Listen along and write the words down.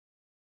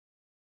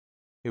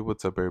Hey,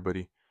 what's up,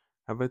 everybody?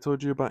 Have I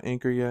told you about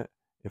Anchor yet?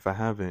 If I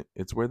haven't,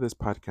 it's where this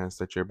podcast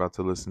that you're about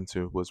to listen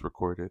to was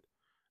recorded.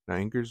 Now,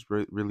 Anchor's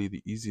really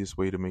the easiest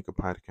way to make a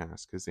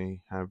podcast because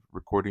they have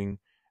recording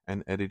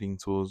and editing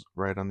tools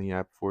right on the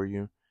app for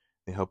you.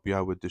 They help you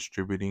out with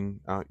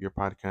distributing out your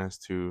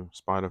podcast to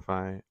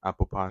Spotify,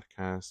 Apple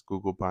Podcasts,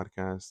 Google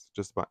Podcasts,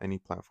 just about any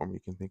platform you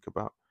can think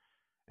about.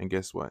 And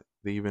guess what?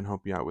 They even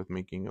help you out with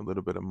making a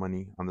little bit of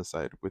money on the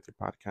side with your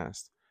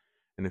podcast.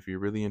 And if you're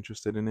really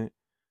interested in it,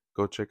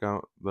 go check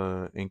out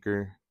the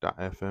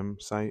anchor.fm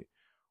site,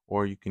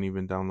 or you can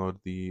even download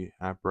the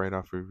app right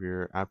off of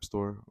your App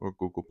Store or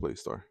Google Play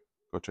Store.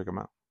 Go check them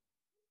out.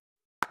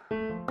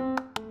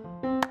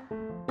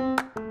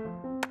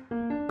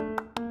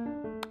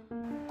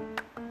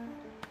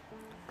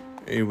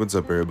 Hey, what's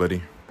up,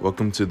 everybody?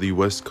 Welcome to the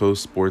West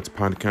Coast Sports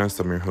Podcast.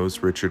 I'm your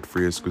host, Richard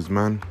Frias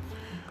Guzman.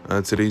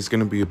 Today's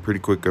going to be a pretty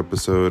quick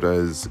episode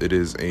as it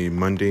is a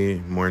Monday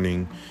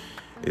morning.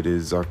 It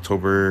is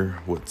October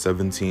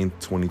 17th,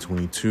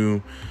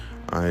 2022.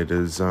 It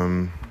is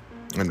an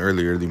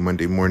early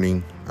Monday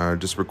morning.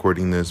 Just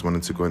recording this.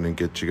 Wanted to go ahead and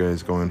get you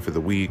guys going for the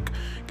week,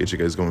 get you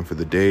guys going for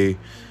the day.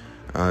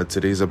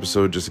 Today's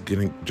episode, just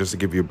to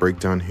give you a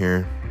breakdown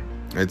here.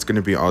 It's going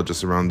to be all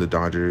just around the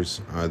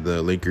Dodgers.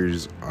 The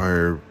Lakers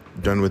are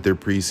done with their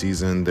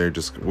preseason. They're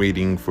just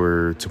waiting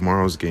for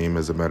tomorrow's game.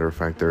 As a matter of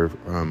fact, their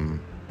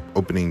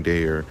opening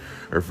day or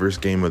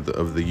first game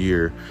of the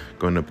year,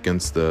 going up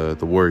against the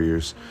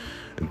Warriors.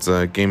 It's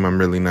a game I'm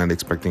really not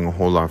expecting a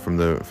whole lot from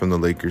the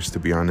Lakers, to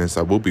be honest.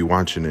 I will be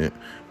watching it,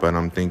 but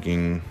I'm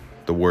thinking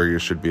the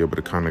Warriors should be able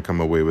to kind of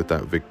come away with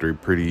that victory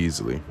pretty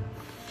easily.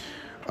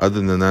 Other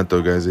than that,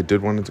 though, guys, I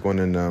did want to go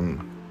in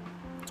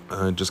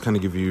and just kind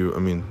of give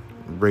you,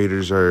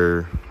 Raiders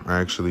are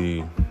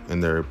actually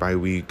in their bye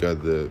week.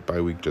 The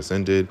bye week just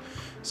ended,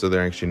 so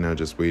they're actually now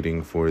just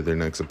waiting for their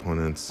next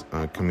opponents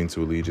coming to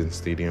Allegiant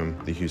Stadium,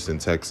 the Houston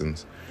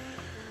Texans.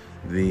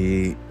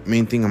 The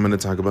main thing I'm going to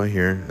talk about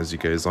here, as you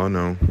guys all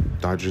know,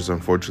 Dodgers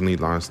unfortunately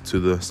lost to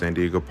the San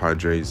Diego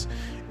Padres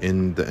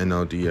in the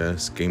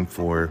NLDS Game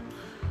 4.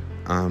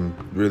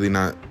 Really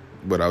not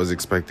what I was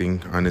expecting,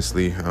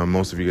 honestly.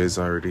 Most of you guys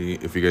already,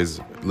 if you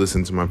guys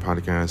listen to my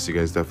podcast, you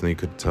guys definitely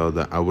could tell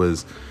that I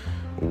was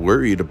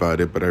worried about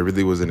it, but I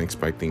really wasn't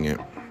expecting it.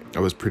 I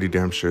was pretty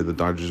damn sure the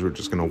Dodgers were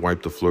just going to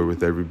wipe the floor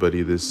with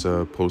everybody this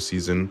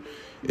postseason.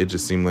 It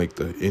just seemed like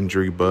the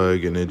injury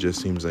bug, and it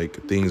just seems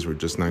like things were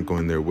just not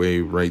going their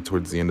way right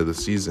towards the end of the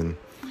season.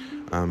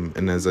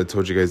 And as I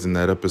told you guys in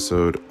that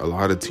episode, a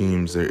lot of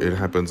teams, it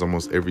happens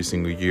almost every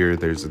single year.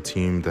 There's a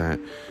team that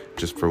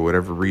just for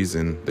whatever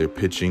reason, their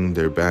pitching,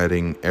 their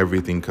batting,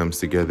 everything comes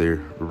together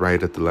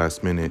right at the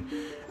last minute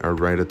or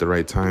right at the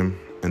right time,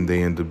 and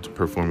they end up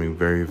performing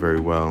very, very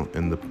well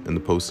in the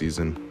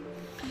postseason.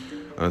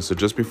 So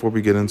just before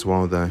we get into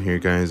all of that here,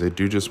 guys, I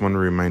do just want to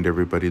remind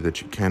everybody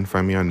that you can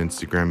find me on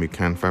Instagram. You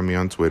can find me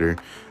on Twitter.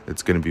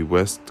 It's going to be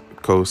West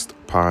Coast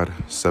Pod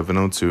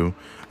 702.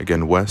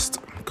 Again, West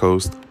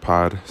Coast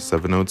Pod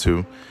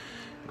 702.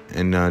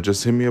 And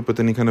just hit me up with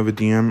any kind of a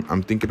DM.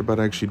 I'm thinking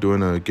about actually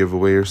doing a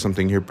giveaway or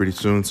something here pretty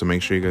soon. So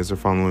make sure you guys are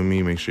following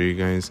me. Make sure you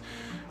guys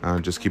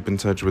just keep in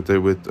touch with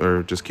it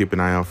or just keep an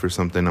eye out for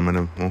something. I'm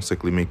going to most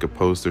likely make a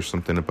post or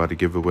something about a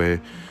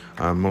giveaway.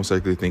 Most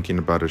likely thinking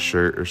about a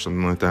shirt or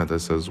something like that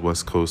says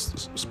West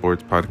Coast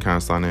Sports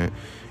Podcast on it.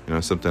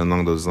 Something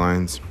along those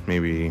lines.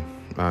 Maybe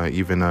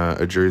even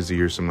a jersey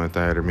or something like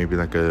that, or maybe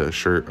like a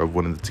shirt of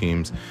one of the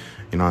teams.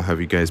 I'll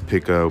have you guys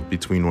pick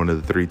between one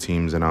of the three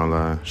teams, and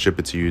I'll ship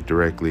it to you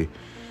directly.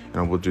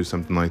 We'll do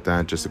something like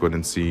that just to go ahead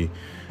and see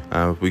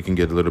if we can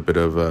get a little bit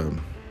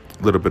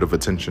of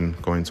attention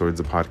going towards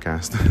the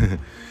podcast.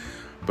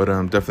 But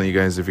definitely, you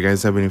guys, if you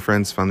guys have any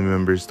friends, family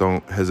members,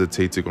 don't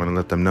hesitate to go and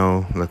let them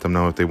know. Let them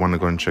know if they want to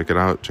go and check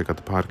out the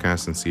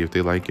podcast and see if they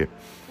like it.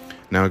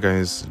 Now,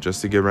 guys,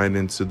 just to get right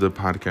into the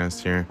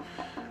podcast here,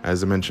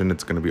 as I mentioned,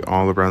 it's going to be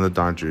all around the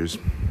Dodgers.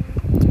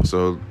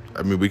 So,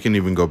 we can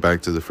even go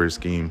back to the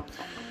first game.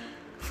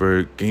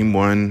 For game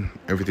 1,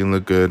 everything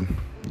looked good.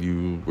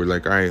 You were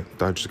like, all right,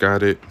 Dodgers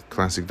got it.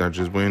 Classic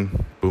Dodgers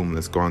win. Boom,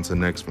 let's go on to the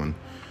next one.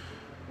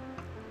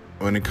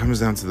 When it comes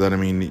down to that,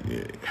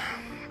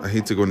 I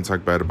hate to go and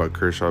talk bad about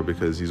Kershaw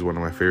because he's one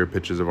of my favorite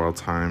pitchers of all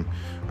time.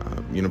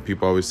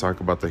 People always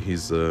talk about that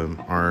he's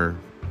our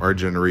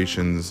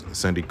generation's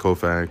Sandy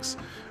Koufax.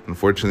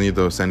 Unfortunately,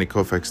 though, Sandy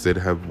Koufax did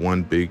have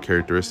one big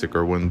characteristic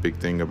or one big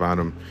thing about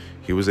him.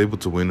 He was able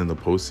to win in the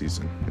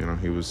postseason.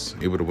 He was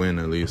able to win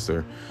at least.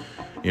 Or,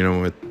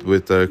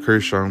 with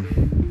Kershaw,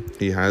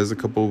 he has a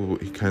couple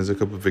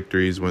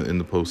victories in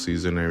the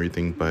postseason and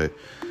everything, but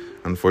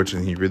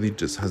unfortunately, he really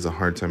just has a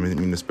hard time.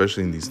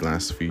 Especially in these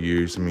last few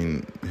years.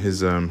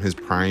 His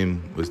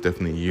prime was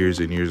definitely years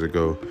and years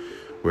ago,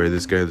 where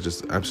this guy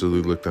just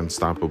absolutely looked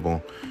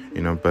unstoppable.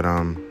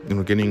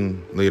 But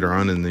getting later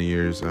on in the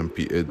years,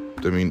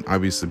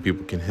 obviously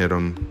people can hit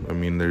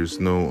him. There's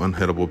no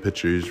unhittable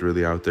pitchers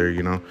really out there.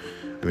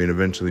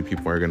 Eventually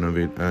people are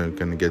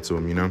gonna get to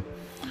him.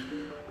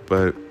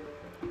 But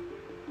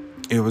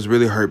it was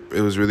really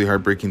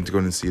heartbreaking to go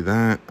and see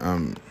that.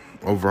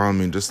 overall, I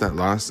mean, just that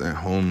loss at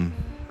home,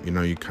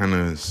 you kind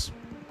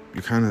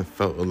of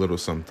felt a little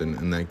something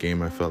in that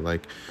game. I felt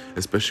like,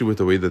 especially with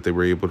the way that they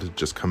were able to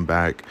just come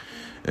back,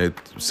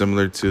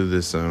 similar to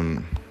this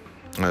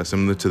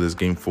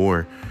game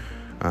 4,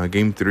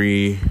 game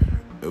 3.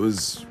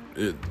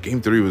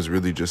 Game 3 was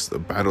really just a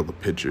battle of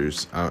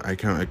pitchers. I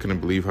couldn't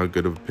believe how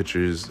good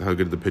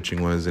the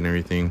pitching was and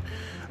everything.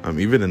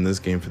 Even in this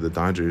game for the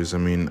Dodgers, I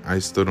mean, I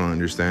still don't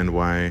understand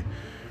why.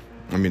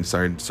 I mean,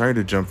 sorry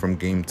to jump from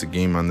game to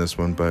game on this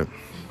one, but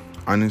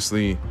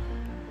honestly,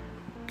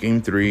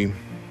 game 3,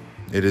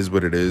 it is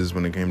what it is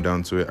when it came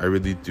down to it. I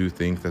really do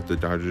think that the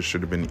Dodgers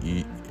should have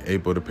been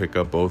able to pick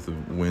up both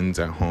wins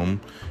at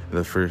home.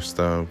 The first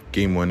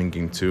game 1 and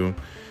game 2.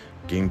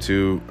 Game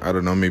 2, I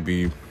don't know,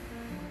 maybe.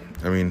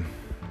 I mean,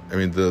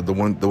 the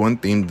one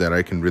theme that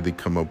I can really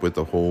come up with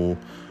the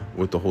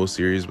whole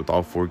series, with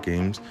all 4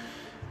 games,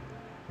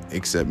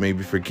 except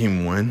maybe for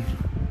game 1,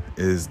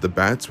 is the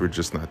bats were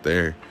just not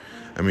there.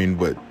 I mean,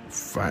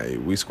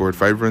 we scored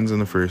 5 runs in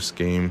the first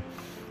game,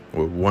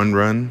 with 1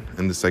 run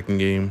in the second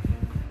game.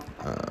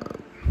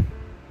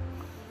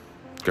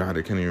 God,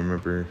 I can't even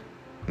remember.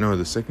 No,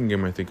 the second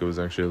game, I think it was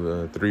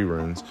actually 3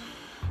 runs.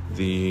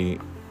 The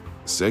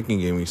second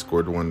game we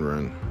scored 1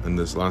 run, and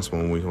this last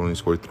one we only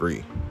scored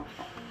 3.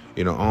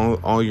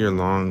 All year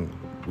long,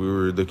 we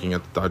were looking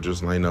at the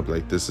Dodgers lineup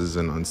like this is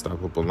an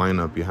unstoppable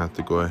lineup. You have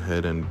to go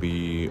ahead and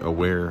be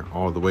aware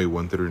all the way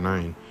 1 through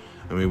 9.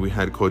 I mean, we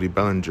had Cody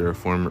Bellinger, a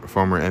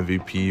former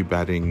MVP,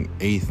 batting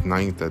 8th,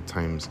 9th at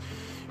times.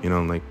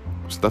 Like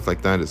stuff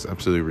like that is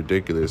absolutely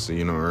ridiculous.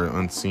 Or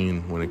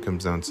unseen when it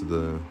comes down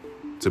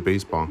to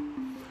baseball.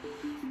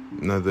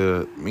 Now,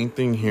 the main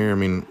thing here, I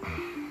mean,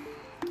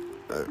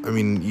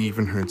 you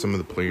even heard some of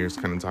the players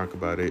kind of talk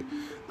about it.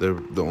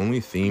 The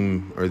only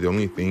theme, or the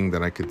only thing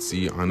that I could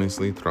see,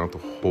 honestly, throughout the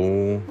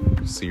whole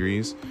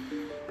series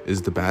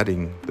is the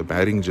batting. The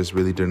batting just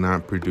really did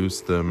not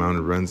produce the amount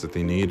of runs that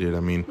they needed. I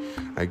mean,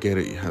 I get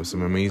it. You have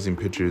some amazing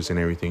pitchers and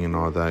everything and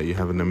all that. You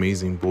have an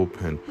amazing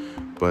bullpen.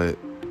 But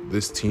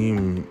this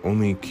team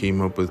only came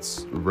up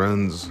with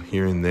runs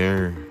here and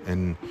there.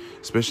 And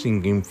especially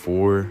in game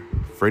 4,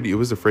 it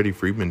was a Freddie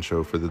Freeman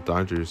show for the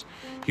Dodgers.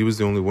 He was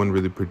the only one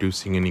really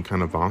producing any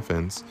kind of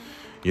offense.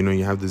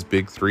 You have this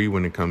big 3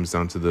 when it comes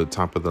down to the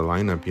top of the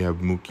lineup. You have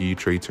Mookie,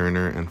 Trey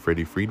Turner, and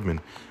Freddie Freeman.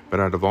 But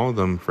out of all of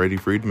them, Freddie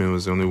Freeman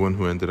was the only one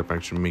who ended up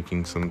actually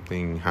making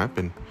something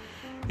happen.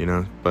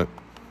 But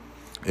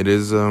it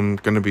is going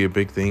to be a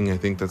big thing. I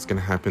think that's going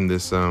to happen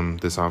this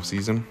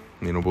offseason.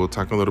 We'll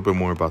talk a little bit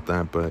more about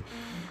that. But,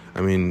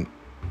 I mean,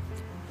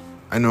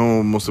 I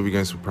know most of you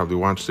guys who probably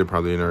watched it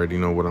probably already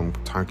know what I'm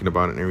talking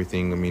about and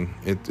everything. I mean,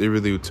 it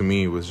really, to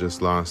me, was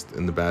just lost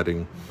in the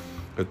batting.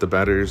 If the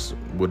batters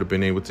would have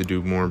been able to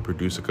do more and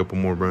produce a couple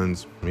more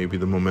runs, maybe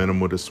the momentum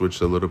would have switched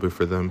a little bit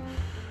for them.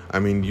 I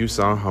mean, you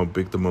saw how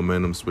big the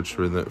momentum switched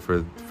for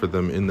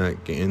them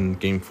in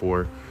game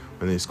 4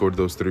 when they scored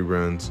those 3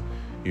 runs.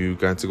 You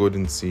got to go ahead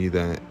and see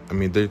that. I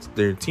mean,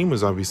 their team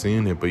was obviously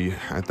in it, but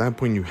at that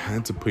point you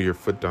had to put your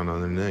foot down on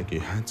their neck. You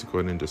had to go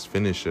ahead and just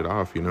finish it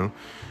off.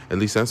 At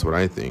least that's what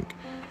I think.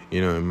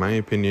 In my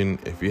opinion,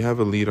 if you have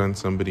a lead on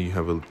somebody, you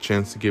have a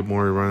chance to get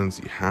more runs,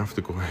 you have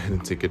to go ahead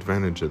and take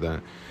advantage of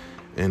that.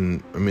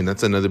 And, I mean,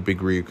 that's another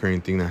big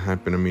reoccurring thing that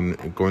happened. I mean,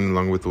 going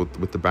along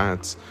with the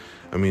bats,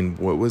 I mean,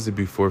 what was it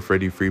before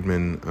Freddie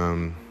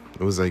Freeman?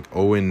 It was like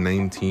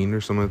 0-19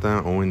 or something like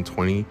that,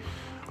 0-20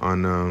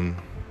 on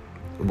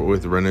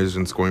with runners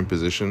in scoring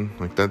position.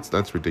 Like,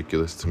 that's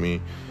ridiculous to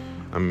me.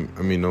 I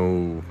mean,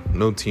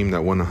 no team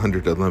that won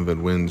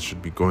 111 wins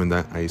should be going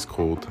that ice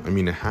cold. I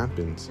mean, it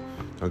happens.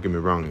 Don't get me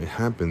wrong. It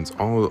happens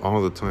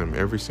all the time.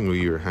 Every single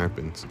year it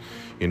happens.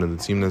 The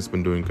team that's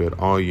been doing good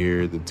all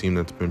year, the team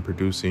that's been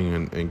producing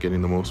and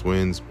getting the most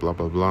wins, blah,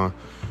 blah, blah,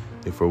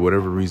 they, for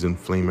whatever reason,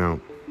 flame out.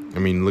 I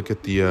mean, look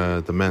at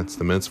the Mets.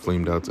 The Mets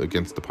flamed out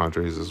against the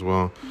Padres as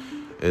well.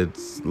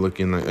 It's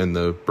looking like, and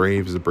the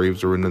Braves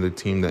were another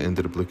team that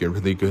ended up looking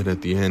really good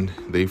at the end.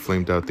 They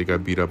flamed out. They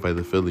got beat up by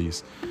the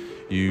Phillies.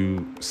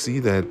 You see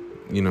that,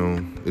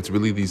 it's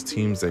really these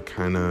teams that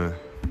kind of,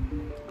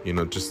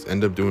 just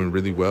end up doing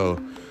really well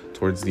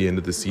towards the end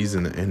of the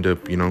season, that end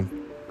up,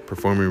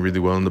 performing really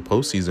well in the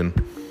postseason.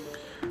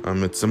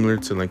 It's similar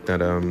to like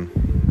that,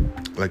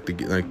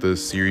 like the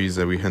series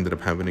that we ended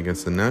up having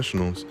against the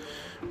Nationals,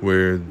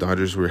 where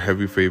Dodgers were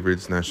heavy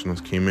favorites.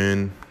 Nationals came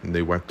in and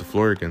they wiped the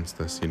floor against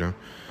us. It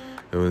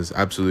was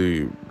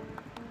absolutely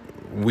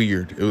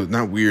weird. It was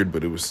not weird,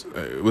 but it was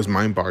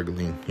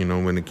mind-boggling.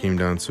 When it came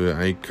down to it,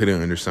 I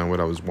couldn't understand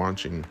what I was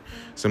watching.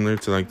 Similar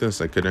to like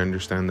this, I couldn't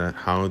understand that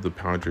how the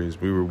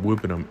Padres, we were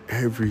whooping them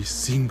every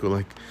single,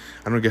 I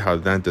don't get how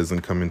that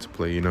doesn't come into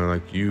play.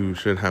 You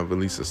should have at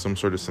least some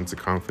sort of sense of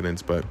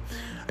confidence, but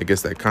I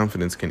guess that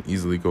confidence can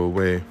easily go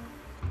away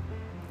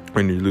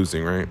when you're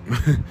losing, right?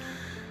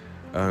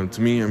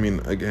 To me, I mean,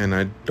 again,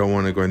 I don't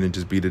want to go ahead and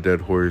just beat a dead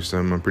horse.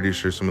 I'm pretty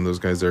sure some of those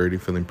guys are already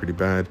feeling pretty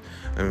bad,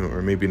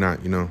 or maybe not.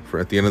 For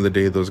at the end of the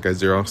day, those guys,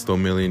 they're all still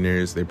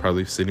millionaires. They're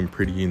probably sitting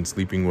pretty and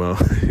sleeping well,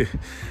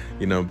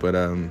 But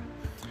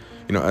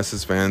us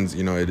as fans,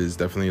 it is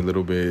definitely a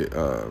little bit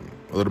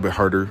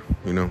harder.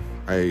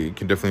 I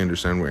can definitely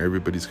understand where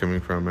everybody's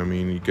coming from. I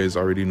mean, you guys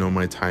already know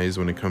my ties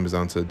when it comes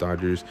down to the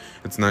Dodgers.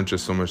 It's not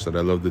just so much that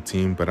I love the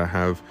team, but I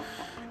have,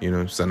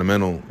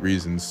 sentimental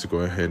reasons to go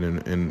ahead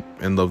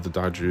and love the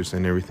Dodgers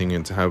and everything,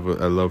 and to have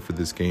a love for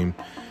this game.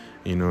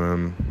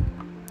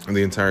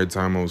 The entire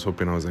time I was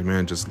like,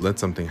 man, just let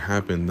something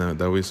happen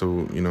that way.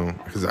 So,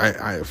 because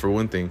I for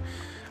one thing,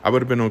 I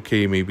would have been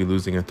okay maybe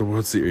losing at the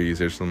World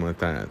Series or something like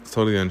that. It's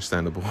totally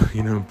understandable,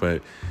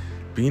 but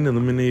being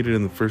eliminated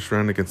in the first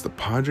round against the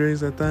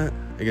Padres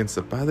against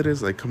the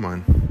Padres, like, come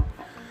on.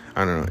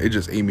 I don't know. It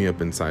just ate me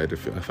up inside,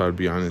 if I would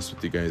be honest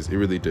with you guys. It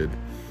really did.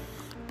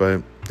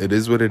 But it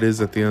is what it is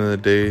at the end of the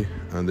day.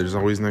 There's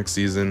always next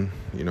season,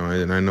 and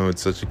I know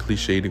it's such a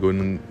cliche to go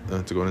and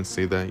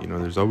say that,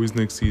 there's always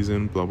next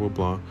season, blah, blah,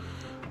 blah.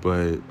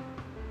 But,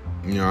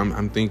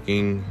 I'm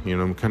thinking,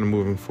 I'm kind of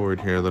moving forward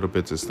here a little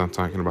bit to stop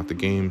talking about the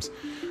games.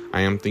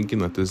 I am thinking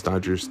that this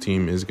Dodgers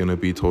team is going to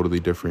be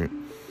totally different.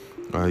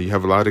 You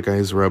have a lot of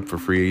guys who are up for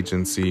free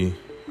agency.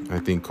 I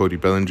think Cody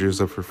Bellinger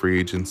is up for free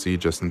agency.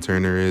 Justin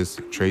Turner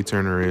is. Trey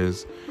Turner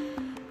is.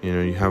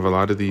 You have a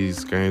lot of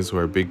these guys who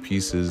are big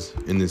pieces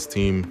in this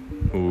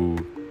team who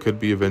could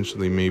be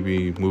eventually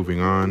maybe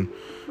moving on.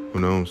 Who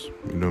knows?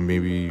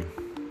 Maybe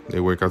they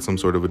work out some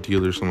sort of a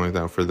deal or something like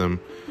that for them.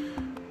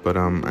 But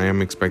I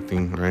am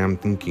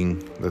thinking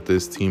that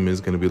this team is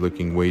going to be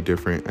looking way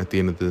different at the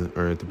end of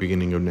at the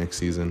beginning of next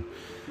season.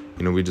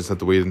 We just have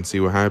to wait and see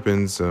what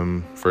happens.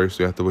 First,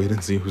 we have to wait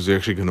and see who's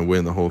actually going to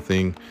win the whole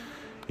thing.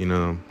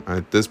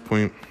 At this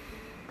point,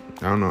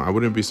 I don't know. I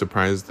wouldn't be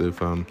surprised if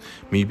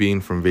me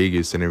being from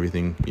Vegas and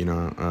everything,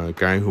 a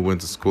guy who went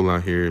to school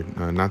out here,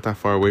 not that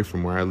far away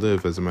from where I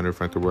live, as a matter of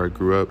fact, where I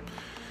grew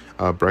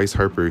up, Bryce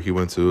Harper, he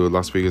went to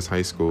Las Vegas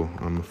High School.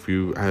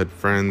 I had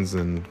friends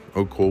and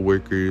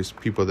co-workers,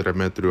 people that I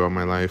met throughout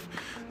my life.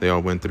 They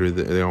all went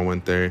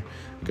there.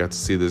 Got to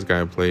see this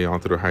guy play all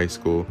through high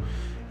school,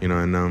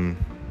 and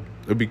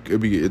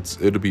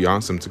it'll be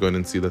awesome to go ahead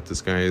and see that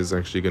this guy is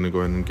actually going to go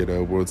ahead and get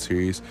a World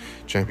Series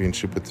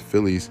championship with the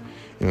Phillies.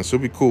 So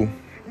it'd be cool.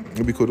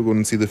 It'd be cool to go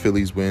and see the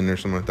Phillies win or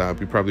something like that. I'd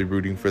be probably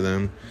rooting for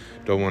them.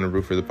 Don't want to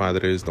root for the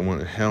Padres.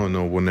 Hell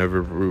no, we'll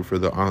never root for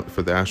the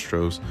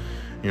Astros.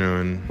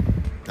 And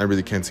I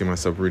really can't see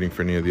myself rooting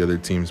for any of the other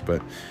teams,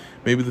 but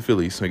maybe the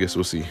Phillies. I guess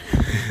we'll see.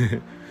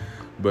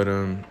 But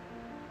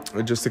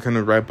just to kind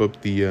of wrap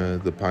up the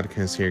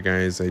podcast here,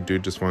 guys, I do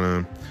just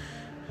want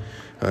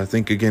to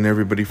thank again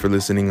everybody for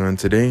listening on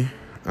today.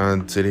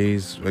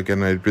 Today's,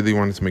 again, I really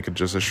wanted to make it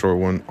just a short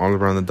one, all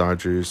around the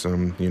Dodgers.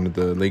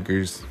 The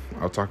Lakers,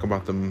 I'll talk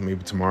about them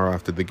maybe tomorrow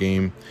after the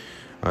game.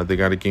 They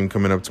got a game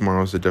coming up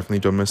tomorrow, so definitely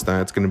don't miss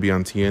that. It's going to be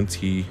on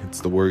TNT.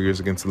 It's the Warriors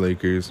against the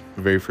Lakers,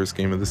 the very first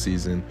game of the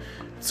season.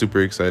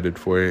 Super excited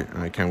for it.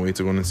 I can't wait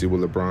to go and see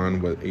what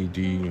LeBron, what AD,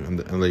 and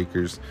the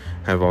Lakers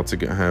have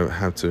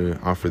to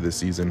offer this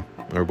season,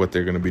 or what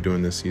they're going to be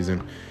doing this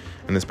season.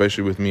 And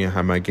especially with me, I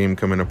have my game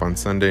coming up on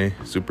Sunday.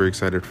 Super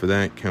excited for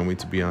that. Can't wait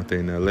to be out there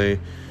in LA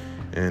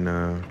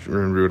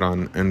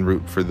and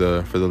root for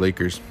the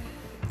Lakers.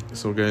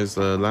 So guys,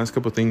 last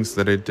couple things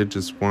that I did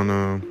just want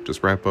to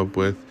wrap up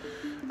with.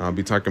 I'll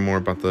be talking more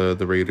about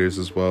the Raiders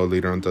as well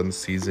later on down the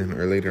season,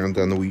 or later on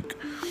down the week.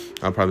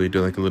 I'll probably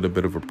do like a little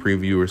bit of a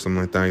preview or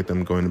something like that.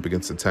 Them going up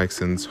against the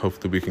Texans.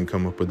 Hopefully we can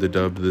come up with the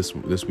dub this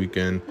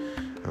weekend.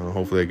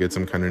 Hopefully I get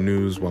some kind of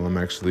news while I'm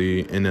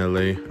actually in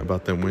LA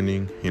about them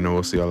winning.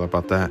 We'll see all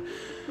about that.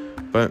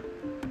 But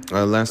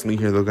lastly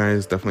here, though,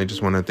 guys, definitely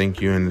just want to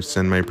thank you and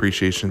send my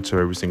appreciation to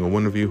every single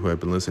one of you who have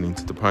been listening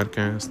to the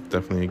podcast.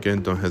 Definitely,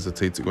 again, don't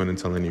hesitate to go in and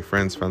tell any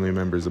friends, family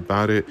members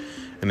about it.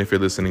 And if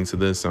you're listening to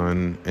this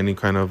on any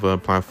kind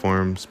of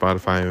platform,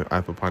 Spotify,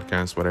 Apple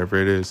Podcasts, whatever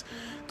it is,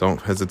 don't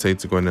hesitate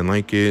to go in and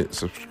like it,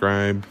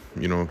 subscribe,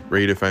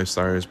 rate it 5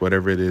 stars,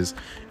 whatever it is.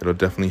 It'll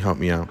definitely help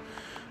me out.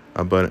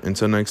 But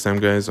until next time,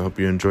 guys, I hope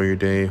you enjoy your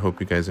day. Hope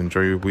you guys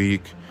enjoy your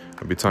week.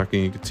 I'll be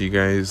talking to you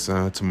guys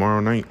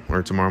tomorrow night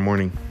or tomorrow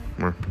morning.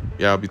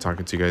 I'll be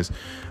talking to you guys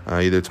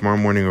either tomorrow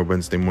morning or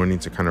Wednesday morning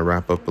to kind of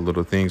wrap up a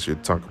little things or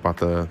talk about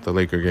the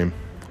Laker game.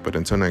 But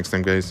until next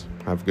time, guys,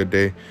 have a good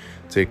day.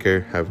 Take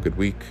care. Have a good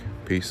week.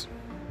 Peace.